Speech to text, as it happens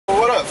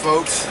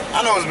folks.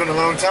 I know it's been a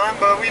long time,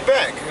 but we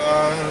back.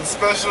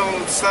 Special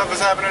stuff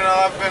is happening.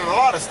 I've been a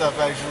lot of stuff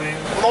actually.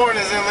 Lauren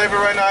is in labor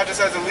right now. I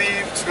just had to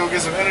leave to go get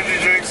some energy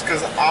drinks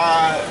because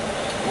I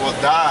will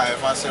die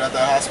if I sit at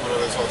the hospital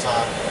this whole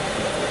time.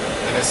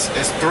 And it's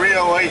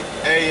 3:08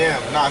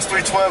 a.m. Nah, it's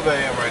 3:12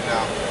 a.m. right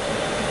now.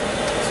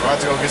 So I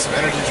have to go get some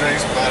energy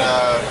drinks. But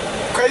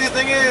crazy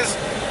thing is,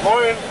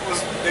 Lauren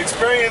was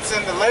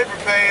experiencing the labor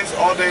pains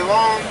all day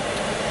long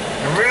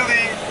and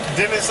really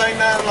didn't say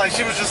nothing. Like,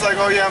 she was just like,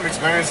 oh yeah, I'm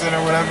experiencing it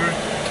or whatever.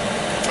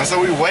 And so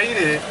we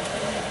waited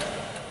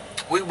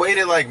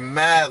like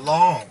mad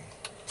long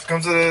to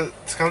come to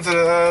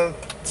the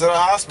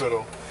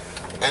hospital.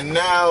 And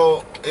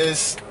now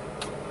it's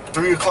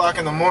 3 o'clock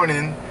in the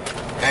morning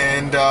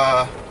and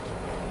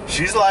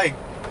she's like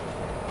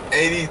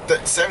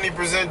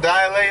 70%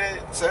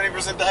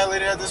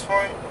 dilated at this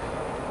point.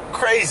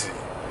 Crazy.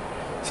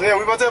 So yeah,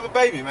 we about to have a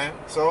baby, man.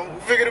 So we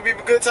figured it'd be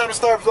a good time to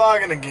start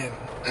vlogging again.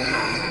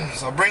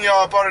 So I'll bring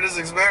y'all a part of this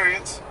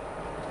experience.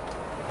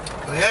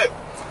 But yeah,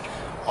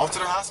 off to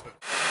the hospital.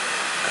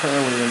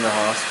 Currently in the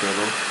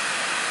hospital.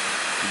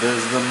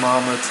 There's the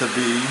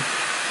mama-to-be.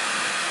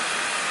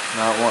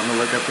 Not wanting to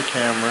look at the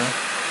camera.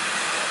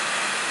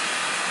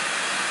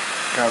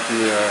 Got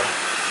the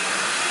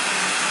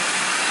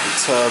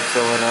tub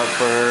filling up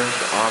for her.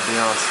 The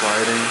ambiance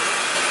lighting.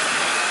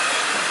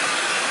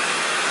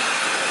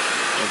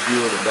 A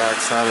view of the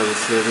backside of the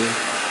city.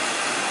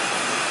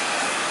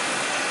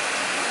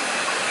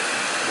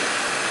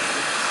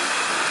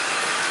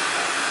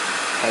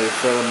 How you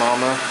feeling,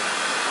 mama?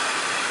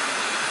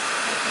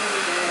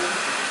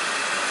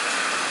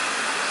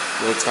 A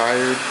little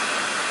tired?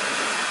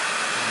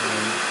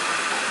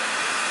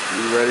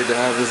 You ready to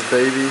have this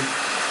baby? Yeah.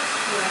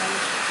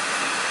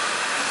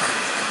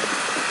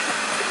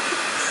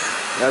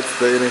 That's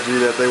the energy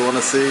that they want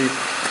to see.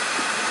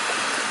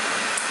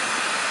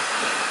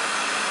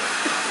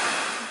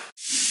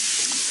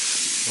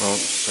 Well,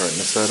 starting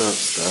to set up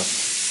stuff.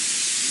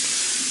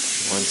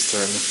 One's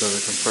starting to feel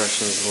the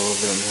compressions a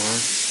little bit more.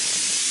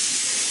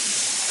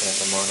 Got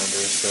the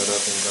monitor set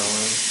up and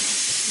going.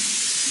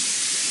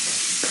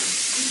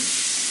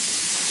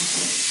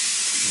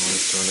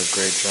 One's doing a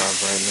great job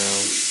right now.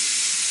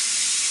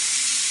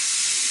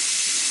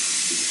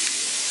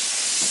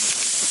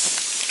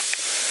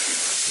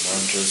 And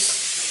I'm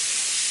just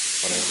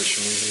whatever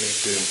she needs me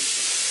to do.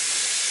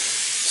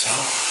 So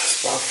it's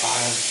about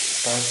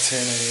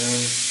 5:10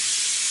 a.m.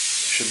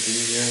 Should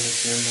be here in a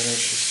few minutes.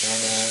 She's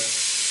starting to have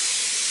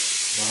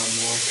a lot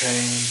more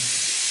pain.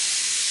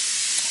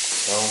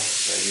 So,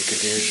 baby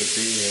Kadir should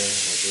be here.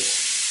 We're just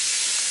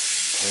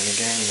playing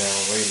the game now,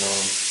 waiting on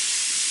him.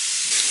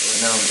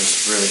 Right now I'm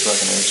just really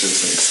fucking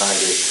anxious and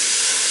excited.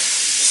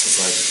 This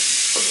is like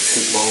a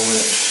big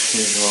moment.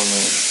 Huge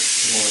moment.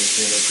 Always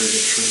being a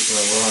pretty trooper,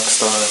 a rock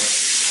star.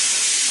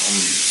 I'm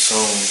so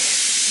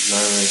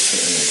nervous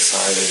and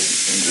excited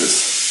and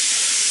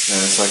just,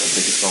 man, it's like the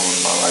biggest moment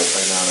in my life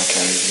right now and I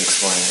can't even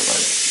explain it,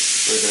 like,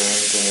 bigger than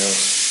anything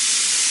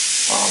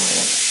else. Oh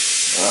man.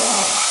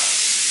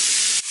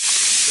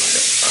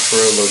 I for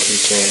real low-key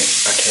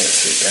I can't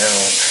sit down.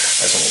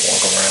 I just want to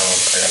walk around.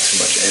 I got too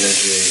much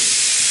energy.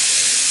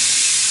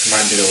 It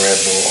might be the Red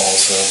Bull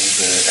also,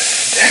 but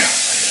damn,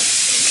 I'm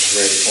just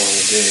ready for him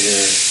to get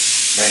here.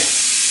 Man.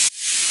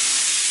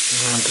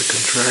 The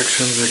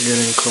contractions are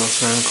getting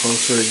closer and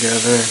closer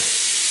together.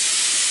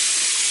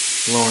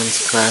 Lauren's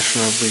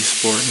fashionably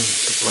sporting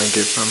the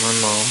blanket from her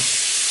mom.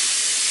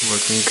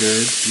 Looking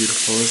good,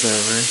 beautiful as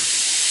ever.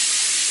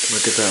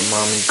 Look at that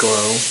mommy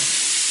glow.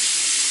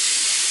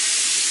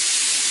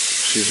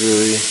 She's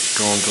really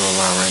going through a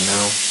lot right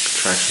now.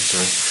 Contractions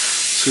are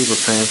super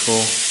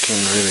painful,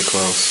 getting really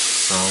close.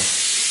 So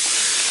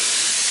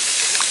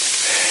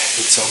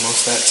it's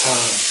almost that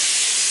time.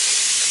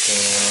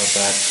 Getting our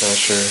back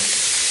pressure,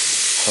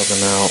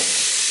 helping out.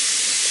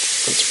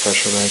 Puts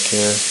pressure back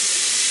here.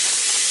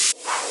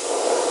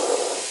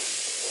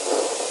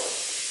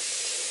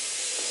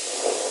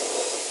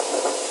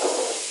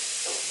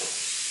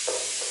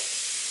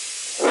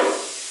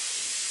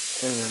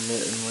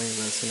 Intermittently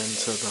listening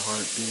to the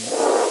heartbeat.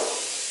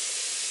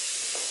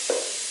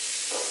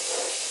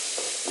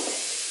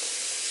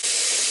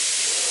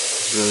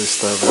 It's really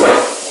stubborn.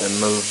 It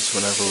moves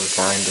whenever we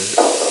find it.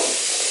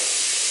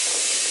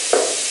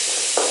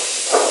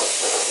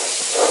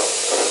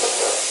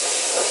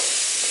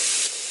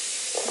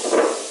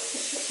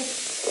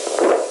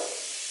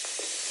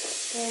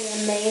 And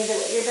amazed at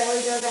what your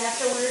belly does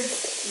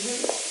afterwards.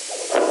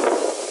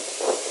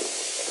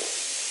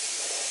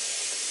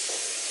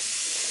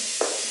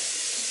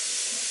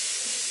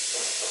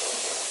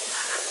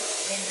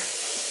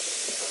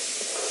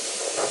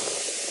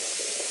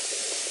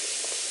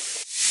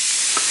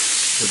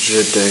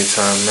 Legit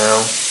daytime now.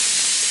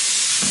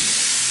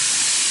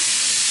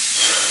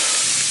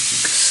 You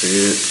can see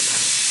it.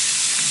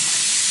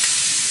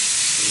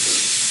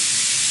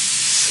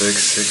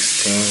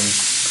 6:16.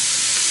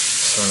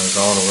 Sun is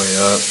all the way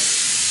up.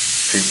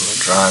 People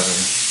are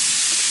driving,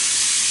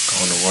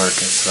 going to work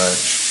and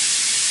such.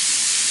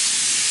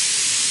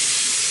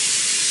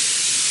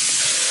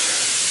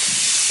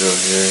 still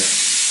here,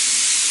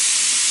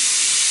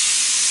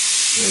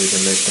 ready to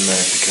make the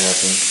magic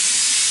happen.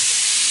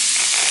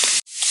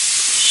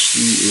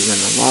 She is in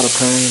a lot of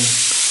pain,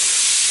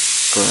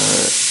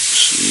 but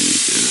she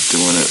is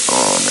doing it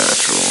all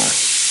natural.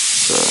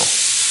 So,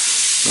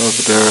 no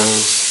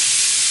epidurals,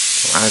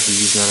 no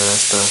IVs, none of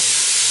that stuff.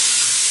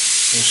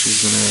 And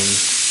she's been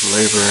in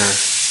labor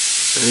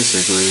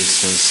basically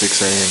since 6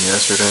 a.m.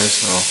 yesterday,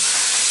 so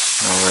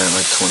now we're at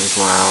like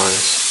 24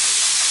 hours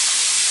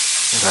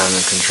of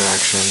having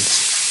contractions.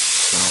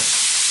 So,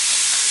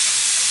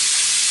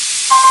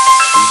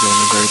 she's doing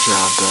a great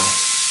job though.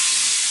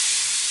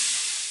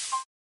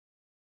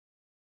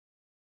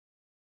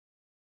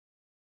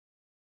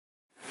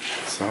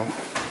 So,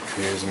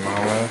 here's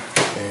Mama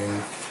and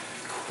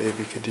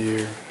baby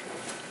Kadir.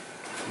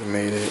 We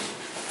made it.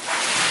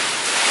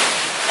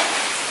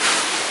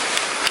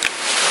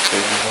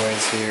 Baby boy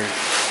is here.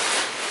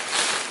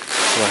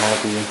 So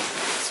happy,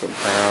 so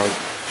proud.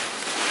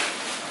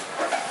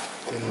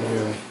 Didn't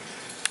you?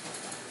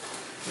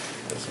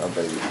 That's our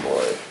baby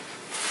boy.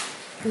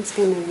 He's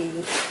gonna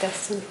be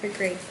destined for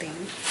great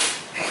things.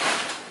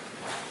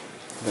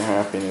 The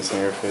happiness in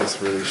her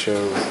face really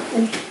shows.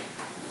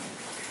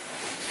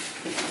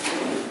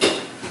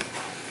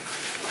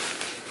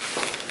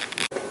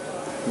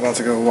 I'm about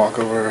to go walk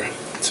over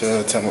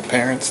to tell my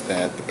parents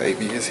that the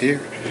baby is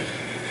here.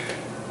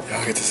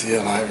 Y'all get to see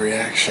a live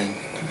reaction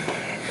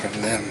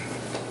from them.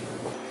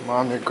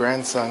 Mom, your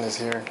grandson is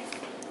here.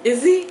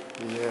 Is he?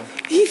 Yeah.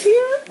 He's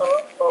here?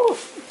 Oh.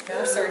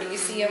 Nurser, do you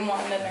see him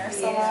wanting to nurse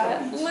a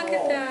lot? Look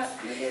at that.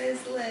 Look at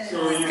his legs.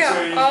 He's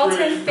got all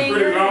 10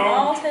 fingers and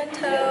all 10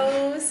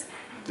 toes.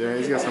 Yeah,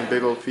 he's got some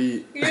big old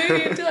feet. Yeah,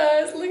 he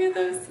does. Look at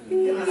those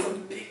feet.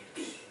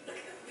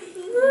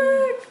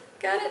 Look.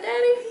 Got it,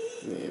 Daddy?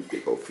 Yeah,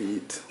 big old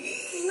feet.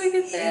 Look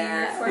at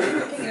that.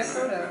 We're taking a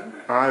photo.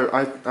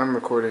 I'm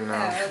recording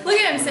now. Look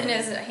at him sitting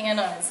his hand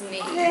on his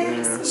knee.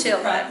 Just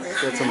chilling. Got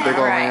some big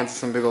old hands,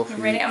 some big old feet.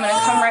 Ready? I'm going to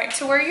come right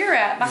to where you're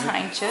at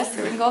behind you.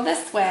 So we can go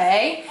this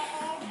way.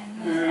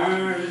 And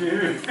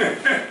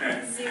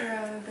then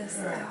zero this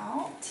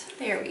out.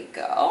 There we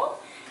go.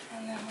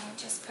 And then we'll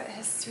just put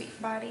his sweet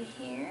body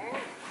here.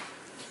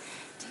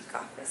 Take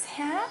off his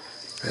hat.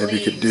 Baby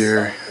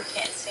Kadir.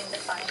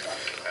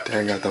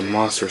 Dad got the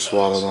monster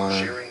swallowed on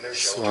him.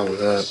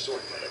 Swallowed up.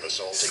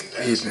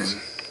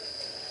 Sleeping.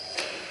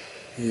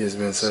 He has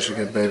been such a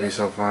good baby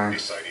so far.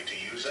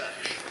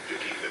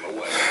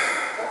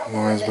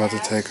 Lauren's about to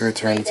take her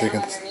turn to take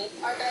a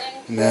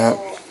nap.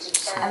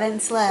 I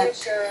haven't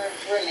slept.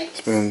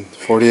 It's been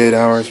 48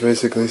 hours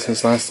basically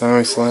since last time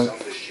we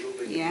slept.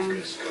 Yeah.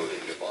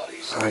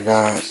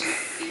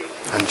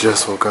 I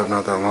just woke up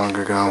not that long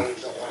ago.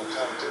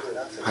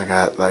 I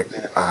got like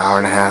an hour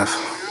and a half.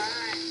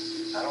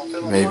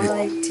 Maybe. More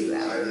like 2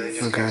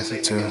 hours. Okay, so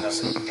 2.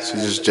 So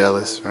she's just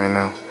jealous right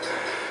now.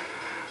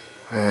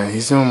 Yeah,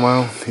 he's doing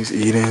well. He's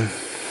eating.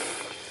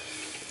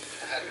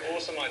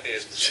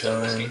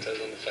 Chilling.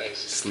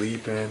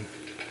 Sleeping.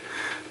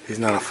 He's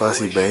not a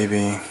fussy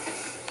baby.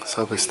 Let's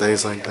hope it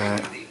stays like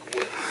that.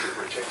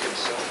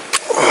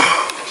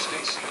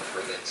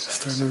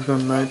 Starting to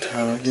become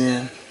nighttime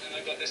again.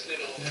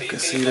 You can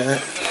see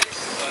that.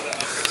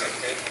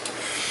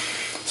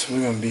 So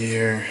we're gonna be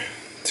here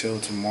till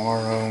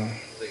tomorrow.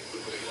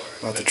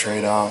 About to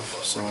trade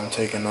off, so I'm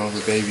taking over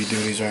baby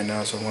duties right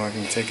now so Lauren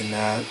can take a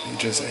nap. He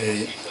just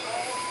ate.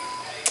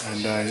 And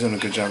he's doing a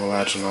good job of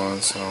latching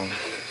on, so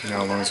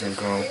now Lauren's gonna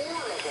go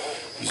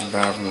use the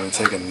bathroom and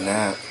take a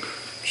nap.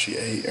 She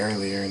ate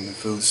earlier and the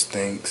food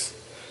stinks.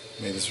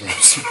 Made this room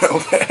smell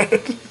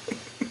bad.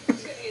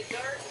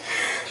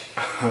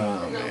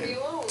 Oh man,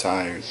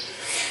 tired.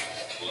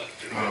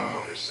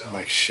 I'm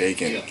like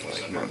shaking,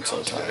 like I'm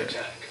so tired.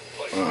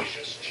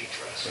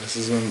 This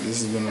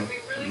has been an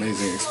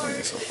amazing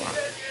experience so far.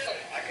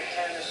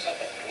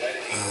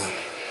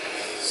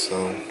 So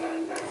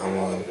I'm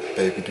on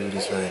baby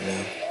duties right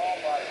now.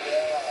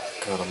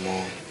 Got them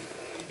all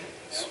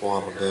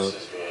swaddled up.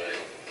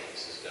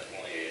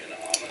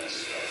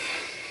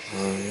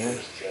 Yeah,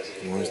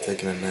 Lauren's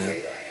taking a nap,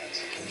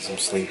 getting some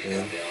sleep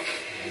in,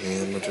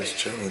 and we're just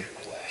chilling in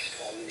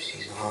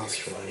the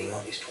hospital,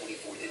 man.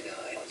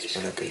 It's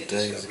been a good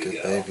day, he's a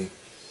good baby.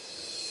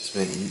 He's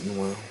been eating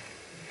well,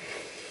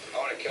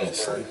 been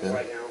sleeping.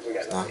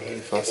 He's not really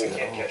fussy at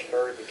all.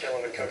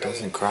 He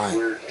doesn't cry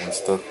when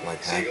stuff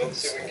like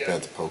happens, like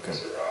that to poke him.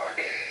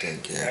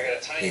 Didn't care.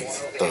 He's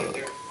a thug.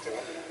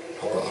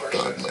 A little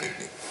thug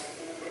baby.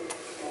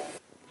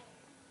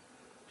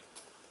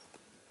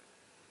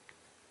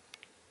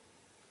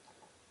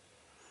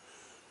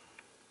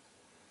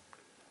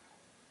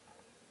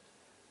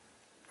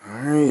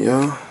 Alright,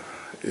 y'all.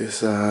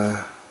 It's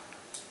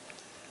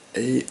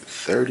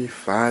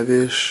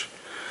 8:35-ish,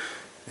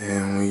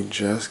 and we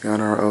just got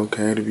our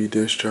okay to be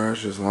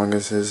discharged as long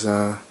as his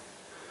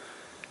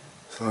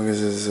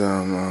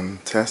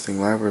testing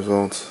lab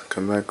results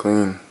come back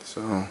clean.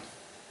 So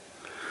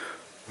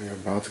we're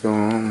about to go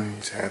home.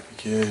 He's a happy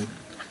kid.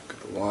 Got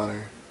the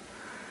water.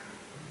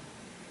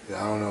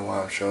 I don't know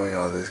why I'm showing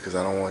y'all this because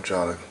I don't want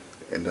y'all to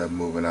end up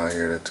moving out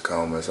here to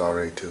Tacoma. It's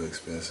already too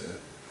expensive.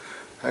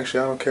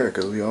 Actually, I don't care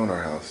because we own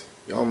our house.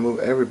 Y'all move,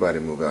 everybody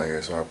move out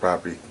here so our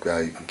property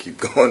value can keep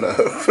going up.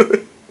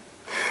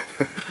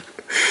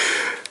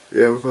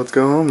 Yeah, we're about to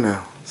go home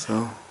now.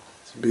 So,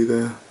 this will be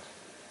the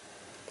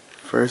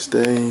first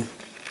day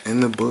in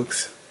the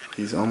books.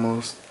 He's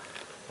almost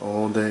a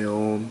whole day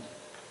old.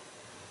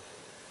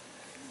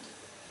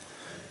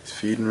 He's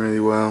feeding really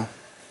well.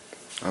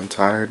 I'm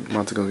tired. I'm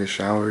about to go get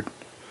showered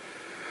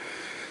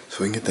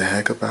so we can get the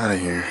heck up out of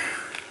here.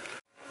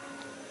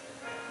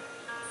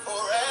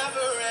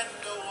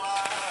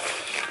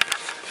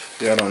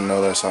 Y'all don't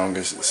know that song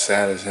is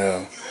sad as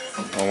hell.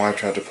 My wife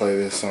tried to play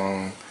this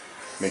song,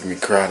 make me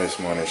cry this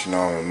morning. She know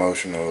I'm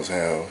emotional as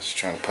hell. She's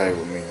trying to play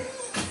with me.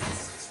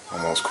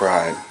 Almost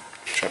cried.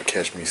 Try to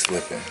catch me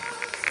slipping.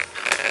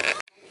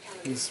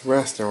 He's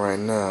resting right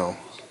now.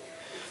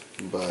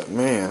 But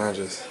man, I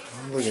just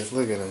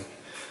look at him.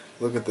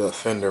 Look at the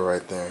fender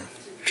right there.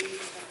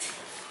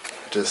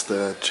 Just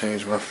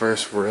changed my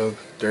first real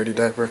dirty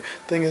diaper.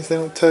 Thing is, they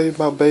don't tell you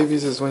about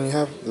babies is when you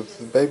have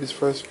the baby's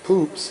first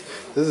poops.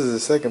 This is the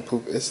second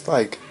poop. It's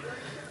like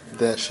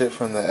that shit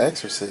from The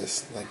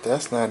Exorcist. Like,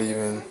 that's not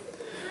even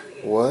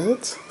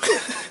what?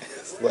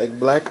 It's like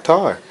black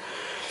tar.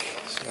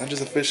 So I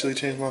just officially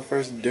changed my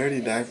first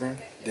dirty diaper.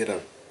 Did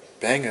a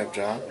bang up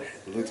job.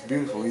 It looks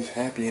beautiful. He's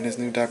happy in his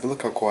new diaper.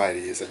 Look how quiet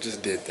he is. I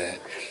just did that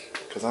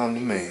because I'm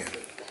the man.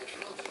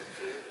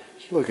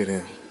 Look at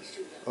him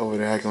over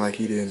there acting like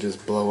he didn't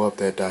just blow up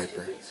that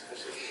diaper.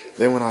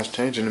 Then when I was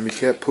changing him, he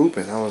kept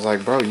pooping. I was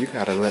like, bro, you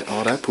gotta let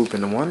all that poop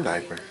into one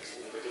diaper.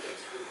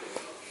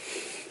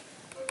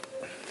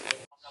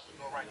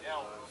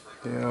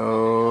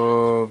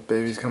 Yo,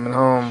 baby's coming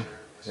home.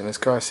 He's in his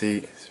car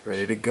seat. He's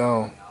ready to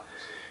go.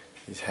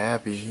 He's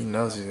happy. He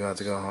knows he's about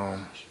to go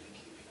home.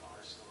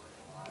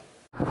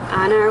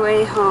 On our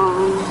way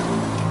home.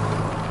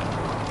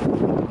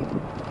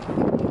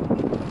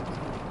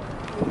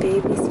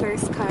 Baby's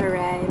first car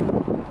ride.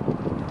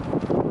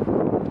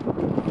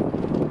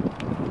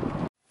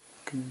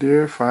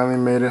 Kadir finally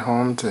made it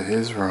home to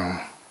his room.